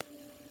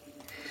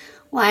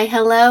Why,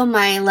 hello,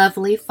 my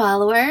lovely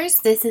followers.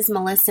 This is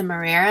Melissa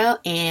Marrero,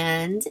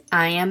 and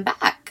I am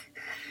back.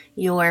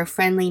 Your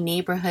friendly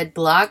neighborhood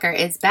blogger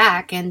is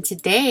back, and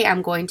today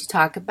I'm going to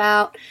talk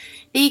about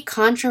the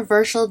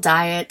controversial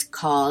diet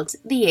called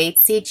the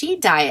HCG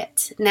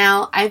diet.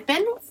 Now, I've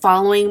been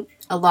following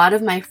a lot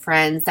of my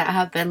friends that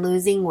have been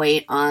losing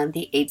weight on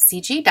the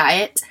HCG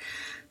diet,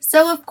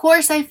 so of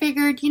course I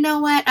figured, you know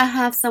what, I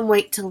have some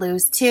weight to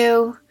lose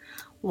too.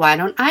 Why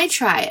don't I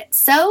try it?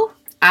 So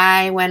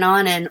I went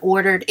on and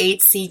ordered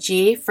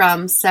HCG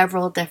from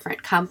several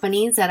different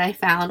companies that I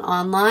found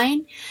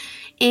online.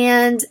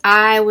 And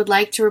I would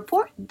like to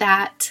report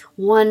that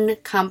one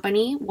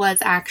company was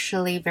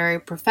actually very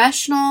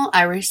professional.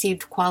 I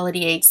received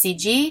quality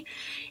HCG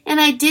and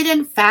I did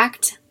in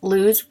fact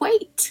lose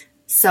weight.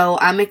 So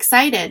I'm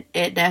excited.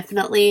 It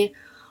definitely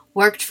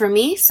worked for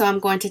me. So I'm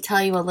going to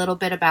tell you a little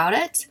bit about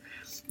it.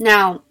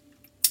 Now,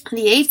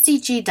 the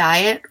HCG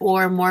diet,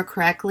 or more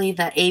correctly,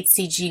 the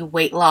HCG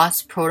weight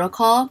loss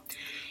protocol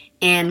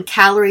and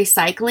calorie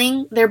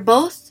cycling, they're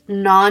both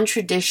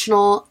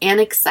non-traditional and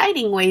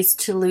exciting ways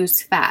to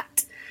lose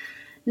fat.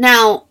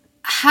 Now,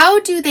 how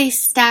do they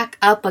stack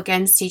up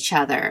against each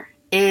other?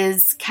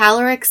 Is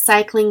caloric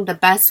cycling the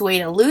best way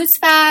to lose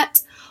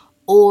fat,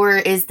 or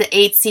is the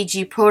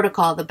HCG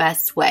protocol the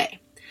best way?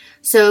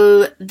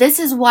 So this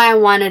is why I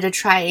wanted to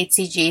try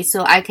HCG,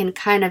 so I can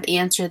kind of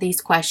answer these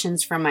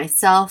questions for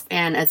myself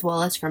and as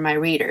well as for my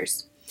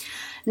readers.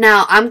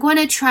 Now, I'm going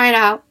to try it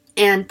out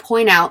and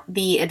point out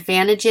the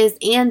advantages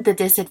and the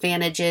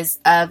disadvantages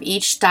of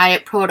each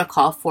diet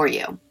protocol for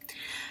you.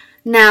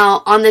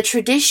 Now, on the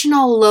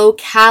traditional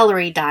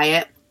low-calorie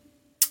diet,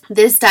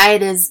 this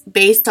diet is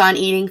based on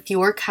eating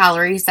fewer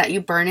calories that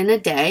you burn in a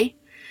day,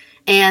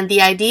 and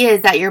the idea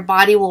is that your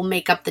body will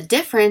make up the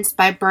difference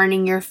by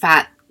burning the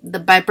fat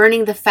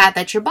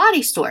that your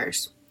body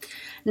stores.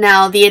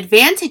 Now, the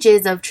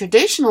advantages of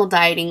traditional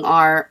dieting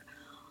are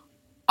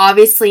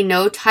obviously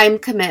no time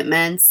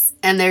commitments,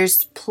 and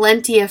there's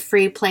plenty of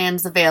free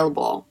plans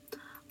available.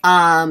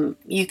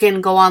 You can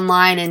go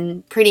online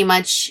and pretty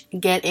much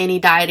get any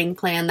dieting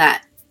plan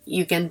that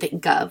you can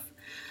think of.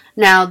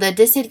 Now, the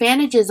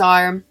disadvantages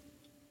are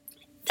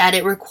that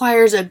it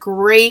requires a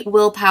great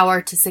willpower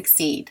to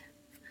succeed.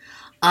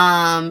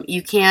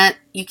 You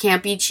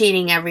can't be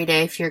cheating every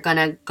day if you're going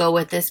to go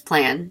with this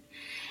plan.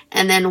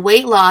 And then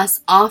weight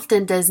loss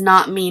often does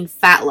not mean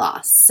fat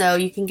loss. So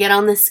you can get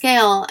on the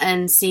scale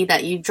and see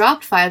that you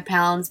dropped 5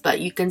 pounds,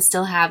 but you can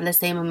still have the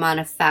same amount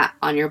of fat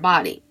on your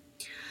body.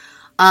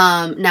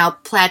 Now,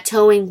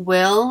 plateauing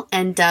will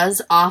and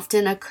does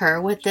often occur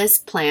with this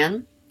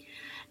plan,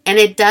 and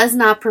it does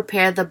not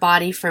prepare the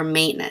body for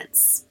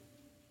maintenance.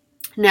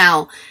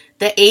 Now,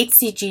 the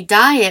HCG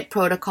diet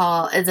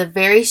protocol is a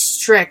very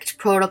strict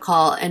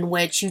protocol in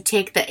which you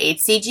take the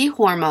HCG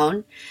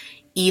hormone,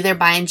 either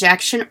by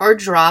injection or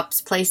drops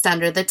placed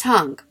under the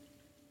tongue.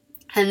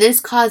 And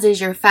this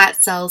causes your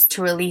fat cells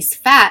to release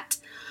fat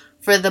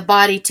for the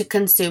body to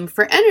consume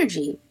for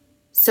energy.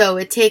 So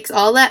it takes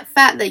all that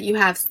fat that you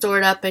have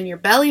stored up in your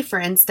belly, for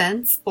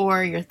instance,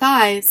 or your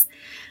thighs,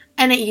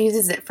 and it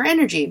uses it for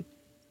energy.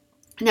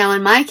 Now,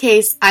 in my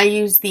case, I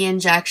use the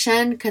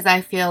injection because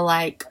I feel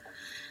like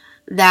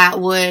that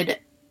would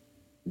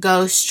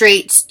go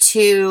straight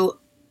to,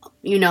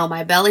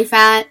 my belly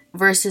fat,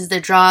 versus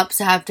the drops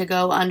have to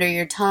go under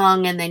your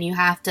tongue and then you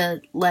have to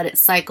let it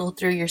cycle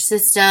through your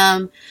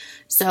system.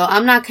 So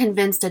I'm not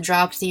convinced the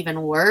drops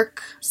even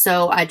work.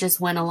 So I just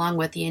went along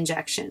with the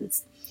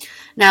injections.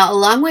 Now,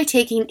 along with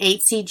taking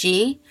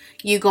HCG,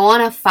 you go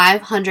on a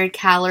 500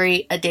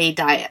 calorie a day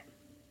diet.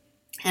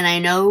 And I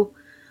know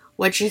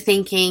what you're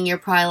thinking. You're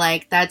probably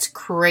like, that's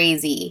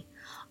crazy.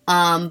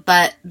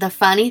 But the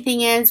funny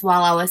thing is,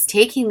 while I was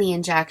taking the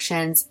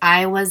injections,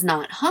 I was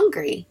not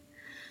hungry.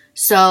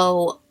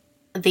 So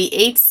the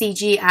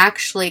HCG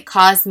actually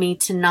caused me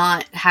to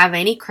not have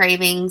any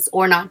cravings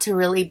or not to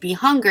really be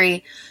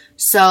hungry.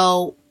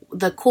 So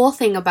the cool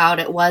thing about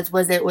it was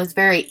it was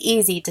very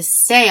easy to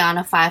stay on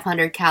a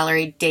 500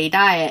 calorie day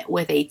diet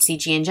with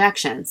HCG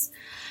injections.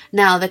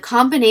 Now, the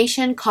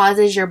combination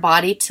causes your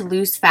body to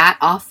lose fat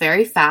off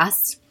very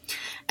fast.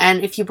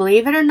 And if you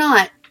believe it or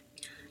not,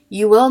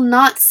 you will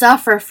not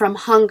suffer from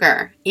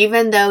hunger,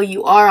 even though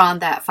you are on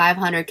that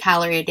 500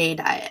 calorie a day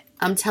diet.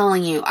 I'm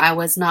telling you, I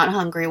was not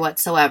hungry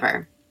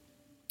whatsoever.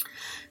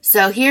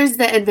 So here's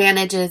the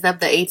advantages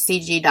of the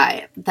HCG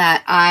diet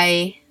that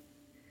I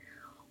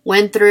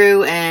went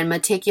through and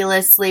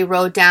meticulously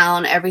wrote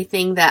down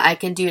everything that I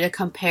can do to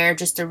compare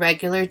just a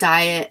regular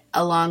diet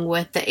along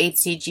with the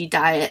HCG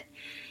diet.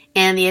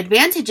 And the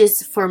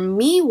advantages for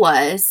me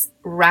was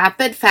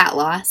rapid fat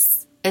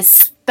loss,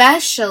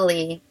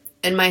 especially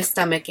in my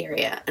stomach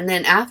area. And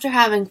then after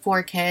having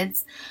 4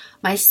 kids,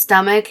 my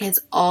stomach has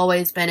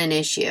always been an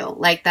issue.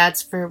 Like,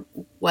 that's for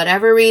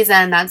whatever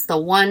reason, that's the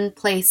one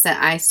place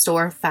that I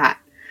store fat.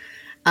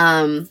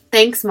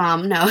 Thanks,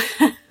 Mom. No.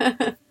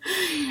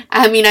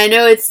 I mean, I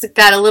know it's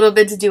got a little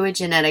bit to do with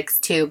genetics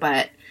too,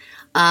 but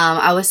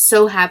I was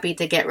so happy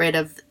to get rid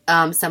of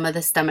some of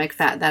the stomach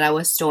fat that I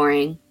was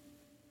storing.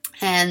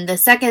 And the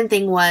second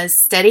thing was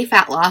steady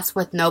fat loss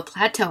with no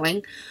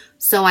plateauing.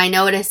 So I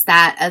noticed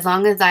that as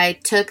long as I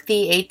took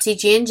the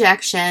HCG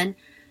injection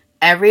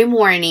every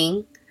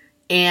morning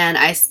and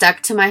I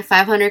stuck to my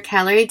 500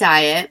 calorie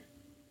diet,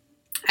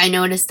 I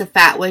noticed the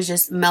fat was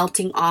just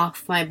melting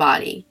off my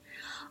body.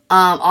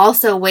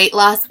 Also, weight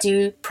loss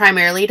due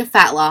primarily to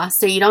fat loss.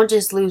 So you don't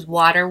just lose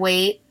water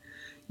weight,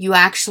 you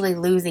actually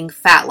losing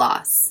fat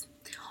loss.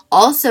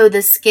 Also,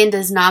 the skin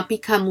does not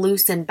become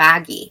loose and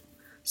baggy.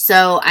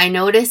 So I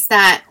noticed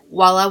that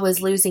while I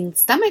was losing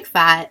stomach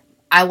fat,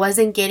 I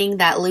wasn't getting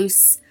that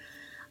loose,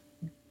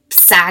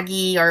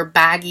 saggy or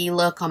baggy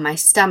look on my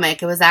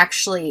stomach. It was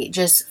actually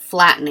just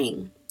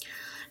flattening.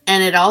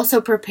 And it also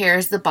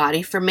prepares the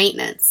body for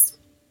maintenance.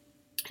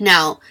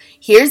 Now,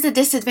 here's the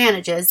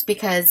disadvantages,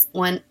 because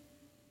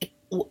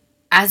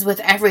as with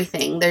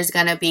everything, there's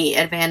going to be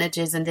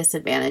advantages and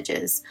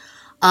disadvantages.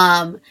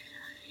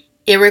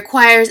 It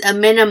requires a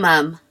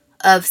minimum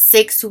of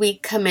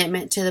 6-week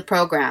commitment to the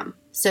program.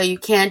 So you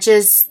can't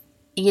just,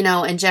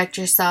 inject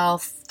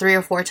yourself 3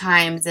 or 4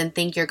 times and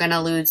think you're going to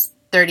lose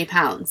 30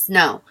 pounds.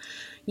 No,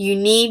 you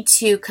need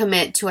to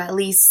commit to at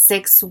least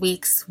 6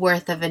 weeks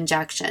worth of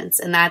injections.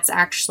 And that's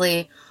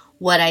actually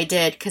what I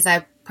did, because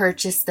I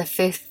purchased the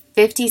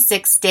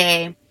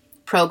 56-day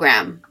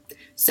program.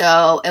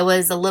 So it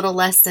was a little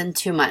less than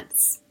 2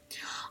 months.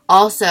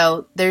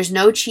 Also, there's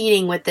no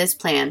cheating with this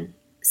plan.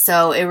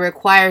 So it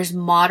requires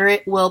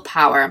moderate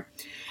willpower.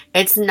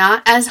 It's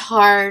not as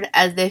hard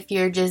as if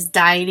you're just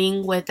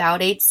dieting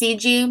without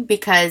HCG,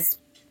 because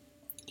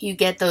you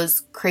get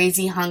those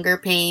crazy hunger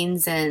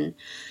pains and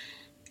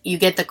you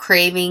get the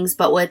cravings,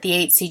 but with the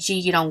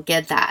HCG you don't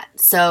get that.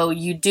 So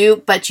you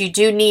do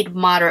need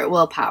moderate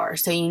willpower.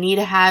 So you need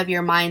to have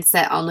your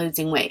mindset on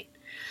losing weight.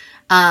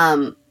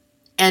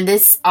 And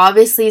this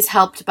obviously is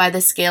helped by the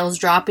scales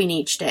dropping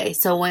each day.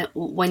 So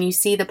when you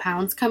see the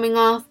pounds coming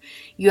off,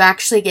 you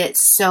actually get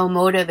so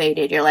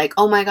motivated. You're like,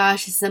 oh my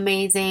gosh, this is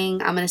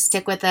amazing. I'm going to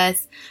stick with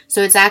this.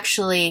 So it's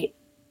actually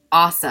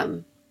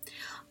awesome.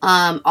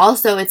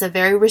 Also, it's a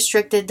very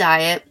restricted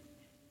diet,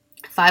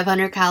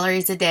 500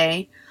 calories a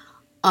day.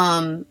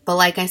 But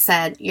like I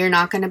said, you're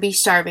not going to be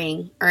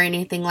starving or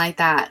anything like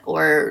that,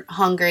 or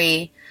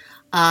hungry.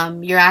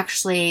 You're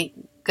actually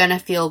going to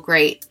feel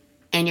great.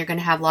 And you're going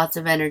to have lots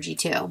of energy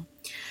too.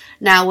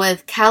 Now,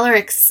 with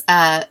caloric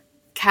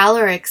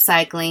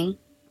cycling,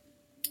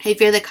 if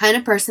you're the kind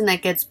of person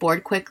that gets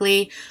bored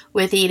quickly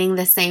with eating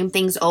the same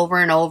things over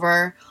and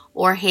over,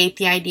 or hate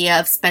the idea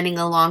of spending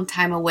a long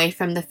time away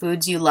from the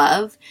foods you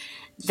love,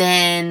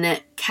 then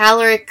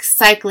caloric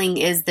cycling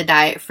is the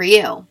diet for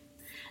you.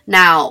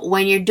 Now,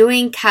 when you're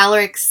doing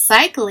caloric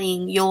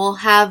cycling, you'll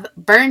have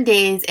burn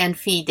days and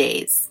feed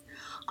days.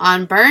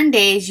 On burn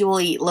days, you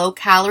will eat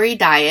low-calorie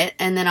diet,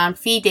 and then on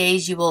feed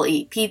days, you will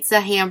eat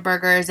pizza,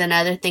 hamburgers, and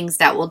other things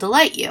that will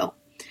delight you.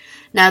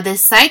 Now,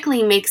 this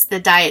cycling makes the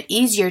diet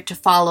easier to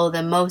follow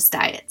than most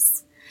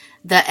diets.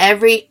 The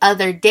Every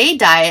Other Day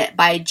diet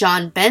by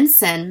John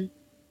Benson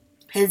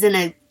is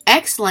an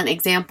excellent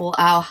example of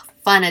how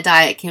fun a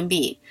diet can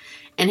be.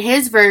 In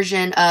his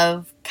version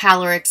of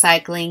caloric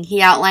cycling,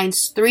 he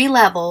outlines 3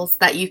 levels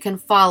that you can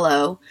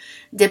follow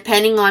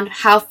depending on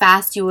how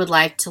fast you would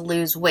like to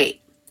lose weight.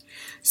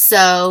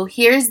 So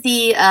here's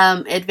the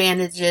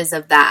advantages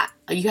of that.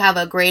 You have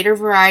a greater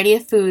variety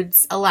of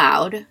foods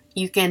allowed.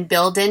 You can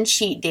build in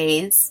cheat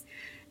days.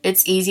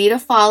 It's easy to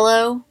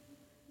follow,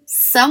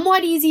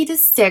 somewhat easy to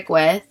stick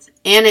with,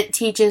 and it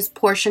teaches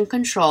portion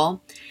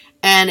control,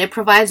 and it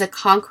provides a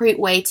concrete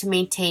way to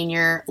maintain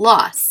your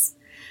loss.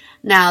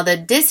 Now, the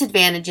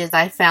disadvantages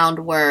I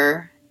found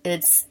were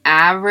it's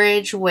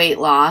average weight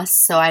loss,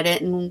 so I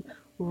didn't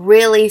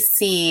really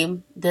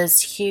see this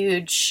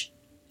huge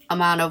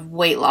amount of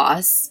weight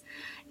loss,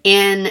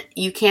 and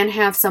you can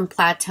have some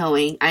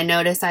plateauing. I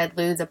noticed I'd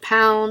lose a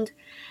pound,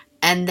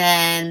 and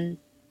then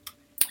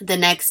the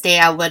next day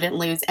I wouldn't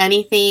lose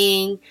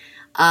anything,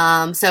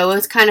 so it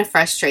was kind of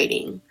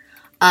frustrating.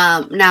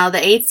 Now, the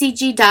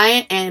HCG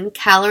diet and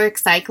caloric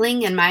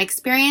cycling, in my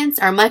experience,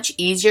 are much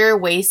easier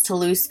ways to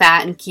lose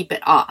fat and keep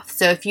it off.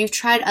 So if you've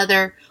tried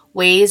other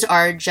ways or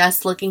are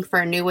just looking for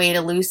a new way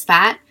to lose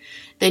fat,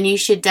 then you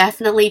should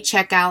definitely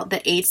check out the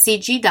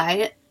HCG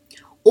diet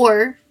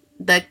or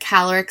the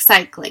caloric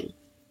cycling.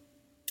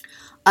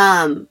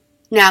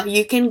 Now,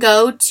 you can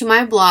go to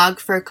my blog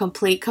for a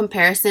complete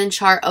comparison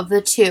chart of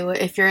the two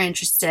if you're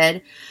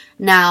interested.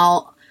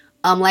 Now,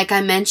 like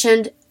I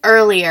mentioned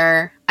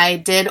earlier, I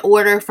did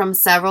order from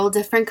several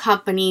different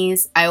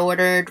companies. I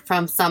ordered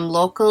from some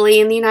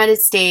locally in the United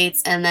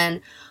States, and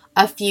then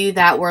a few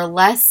that were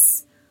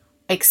less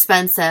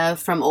expensive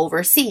from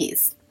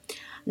overseas.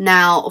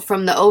 Now,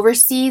 from the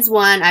overseas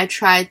one, I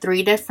tried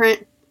three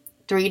different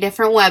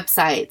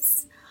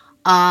websites.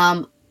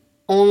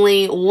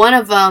 Only one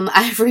of them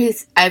I've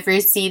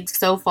received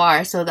so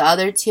far, so the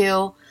other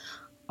 2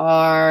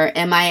 are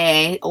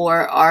MIA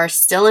or are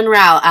still en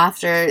route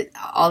after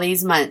all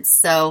these months.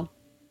 So,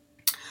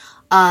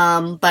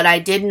 but I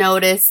did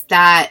notice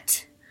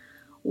that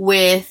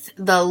with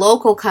the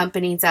local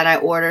companies that I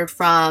ordered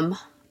from,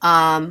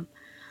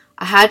 I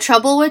I had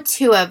trouble with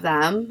 2 of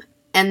them,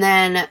 and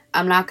then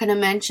I'm not going to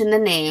mention the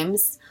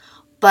names,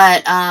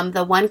 but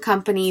the one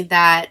company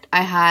that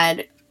I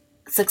had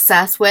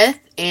success with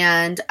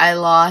and I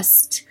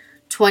lost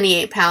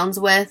 28 pounds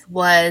with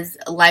was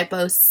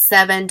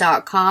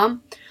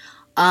Lipo7.com.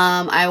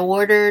 I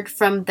ordered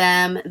from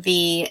them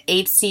the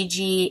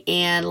HCG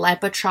and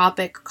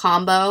Lipotropic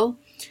combo.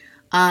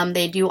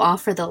 They do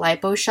offer the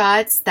lipo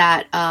shots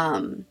that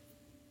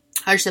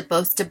are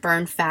supposed to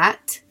burn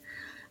fat.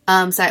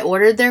 So I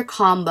ordered their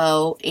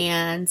combo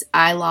and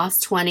I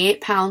lost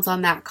 28 pounds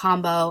on that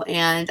combo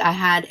and I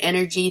had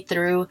energy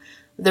through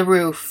the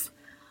roof.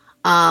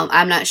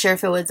 I'm not sure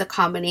if it was a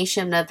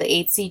combination of the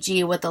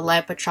HCG with the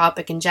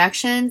lipotropic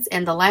injections,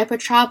 and the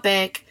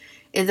lipotropic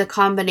is a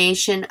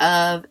combination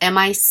of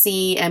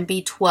MIC and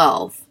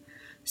B12.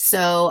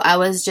 So I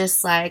was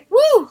just like,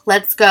 woo,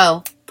 let's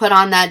go. Put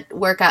on that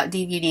workout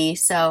DVD.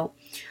 So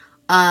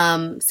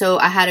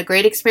I had a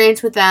great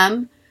experience with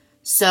them.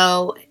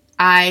 So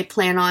I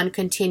plan on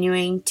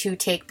continuing to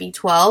take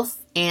B12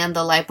 and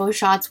the lipo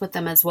shots with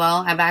them as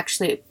well. I've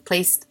actually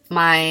placed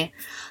my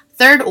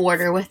 3rd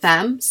order with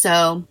them.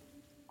 So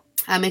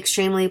I'm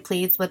extremely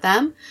pleased with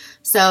them.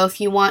 So if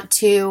you want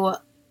to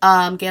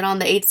get on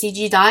the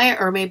HCG diet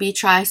or maybe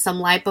try some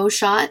lipo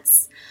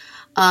shots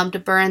to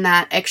burn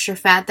that extra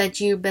fat that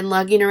you've been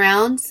lugging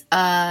around,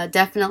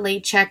 definitely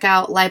check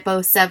out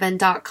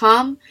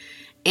lipo7.com.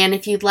 And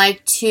if you'd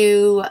like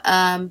to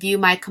view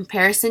my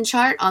comparison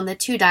chart on the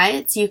 2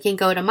 diets, you can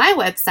go to my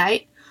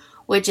website,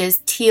 which is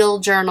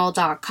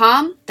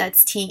tealjournal.com.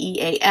 That's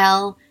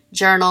TEAL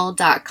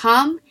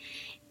journal.com.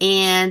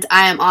 And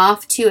I am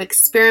off to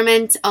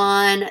experiment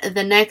on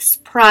the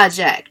next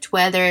project,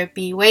 whether it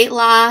be weight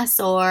loss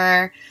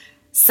or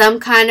some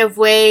kind of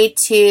way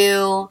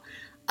to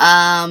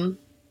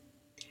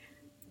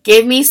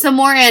give me some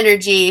more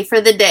energy for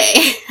the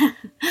day.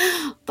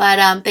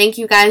 But thank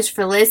you guys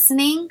for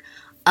listening.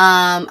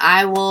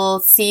 I will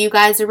see you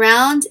guys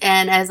around.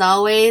 And as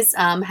always,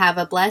 have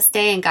a blessed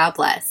day and God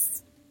bless.